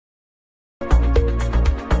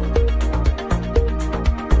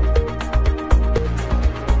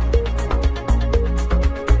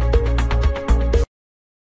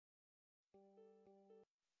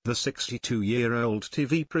The 62-year-old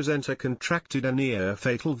TV presenter contracted a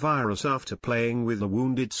near-fatal virus after playing with the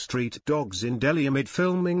wounded street dogs in Delhi amid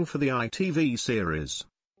filming for the ITV series.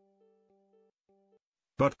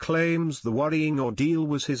 But claims the worrying ordeal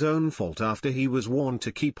was his own fault after he was warned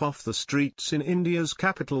to keep off the streets in India's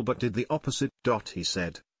capital but did the opposite. He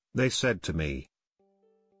said, "They said to me,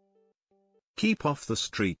 keep off the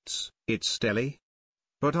streets, it's Delhi.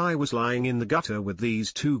 But I was lying in the gutter with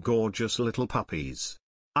these two gorgeous little puppies.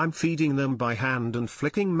 I'm feeding them by hand and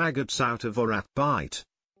flicking maggots out of a rat bite.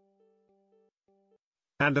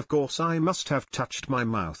 And of course I must have touched my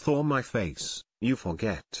mouth or my face, you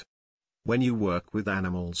forget. When you work with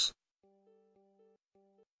animals,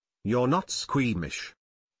 you're not squeamish.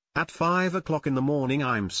 At 5 o'clock in the morning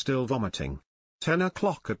I'm still vomiting. 10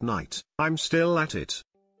 o'clock at night, I'm still at it.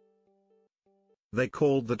 They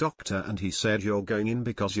called the doctor and he said you're going in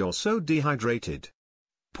because you're so dehydrated."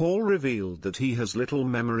 Paul revealed that he has little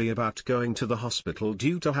memory about going to the hospital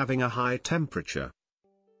due to having a high temperature,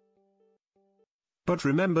 but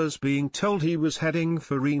remembers being told he was heading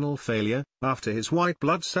for renal failure, after his white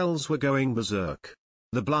blood cells were going berserk.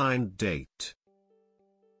 The blind date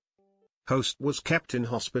host was kept in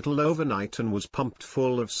hospital overnight and was pumped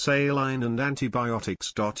full of saline and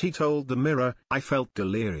antibiotics. He told the Mirror, "I felt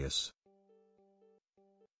delirious.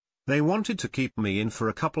 They wanted to keep me in for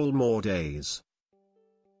a couple more days.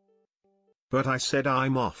 But I said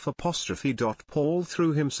I'm off." Paul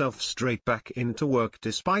threw himself straight back into work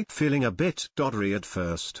despite feeling a bit doddery at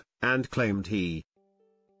first, and claimed he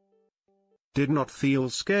did not feel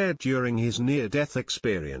scared during his near-death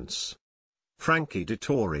experience. Frankie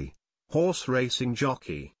Dettori, horse racing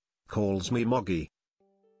jockey, calls me Moggy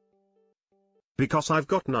because I've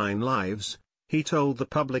got 9 lives, he told the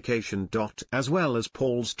publication. As well as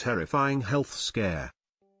Paul's terrifying health scare,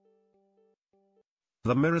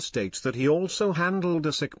 the Mirror states that he also handled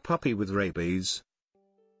a sick puppy with rabies,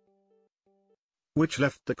 which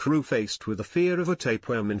left the crew faced with the fear of a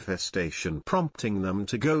tapeworm infestation, prompting them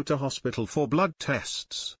to go to hospital for blood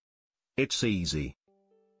tests. "It's easy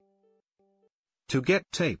to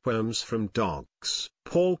get tapeworms from dogs,"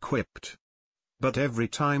 Paul quipped. "But every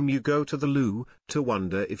time you go to the loo, to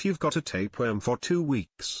wonder if you've got a tapeworm for 2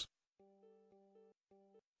 weeks.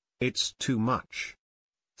 It's too much.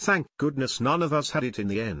 Thank goodness none of us had it in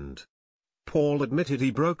the end." Paul admitted he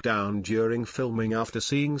broke down during filming after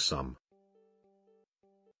seeing some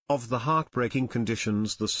of the heartbreaking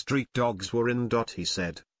conditions the street dogs were in. He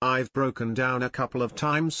said, "I've broken down a couple of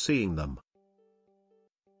times seeing them.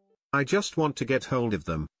 I just want to get hold of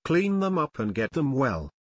them, clean them up and get them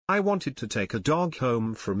well. I wanted to take a dog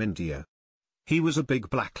home from India. He was a big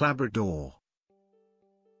black Labrador.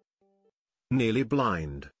 Nearly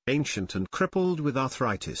blind, ancient and crippled with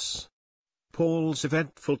arthritis." Paul's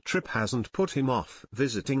eventful trip hasn't put him off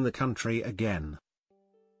visiting the country again,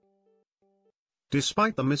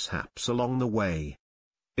 despite the mishaps along the way.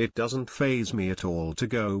 "It doesn't faze me at all to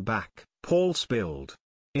go back," Paul spilled.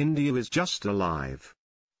 "India is just alive.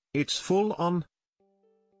 It's full on,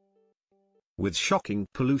 with shocking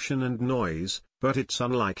pollution and noise, but it's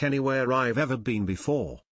unlike anywhere I've ever been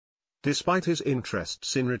before." Despite his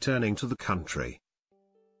interests in returning to the country,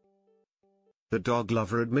 the dog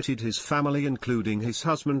lover admitted his family, including his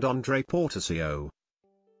husband Andre Portasio,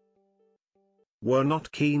 were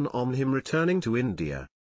not keen on him returning to India.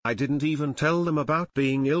 "I didn't even tell them about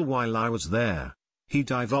being ill while I was there," he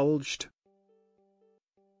divulged.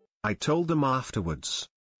 "I told them afterwards.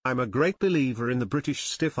 I'm a great believer in the British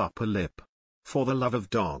stiff upper lip. For the love of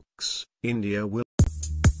dogs, India will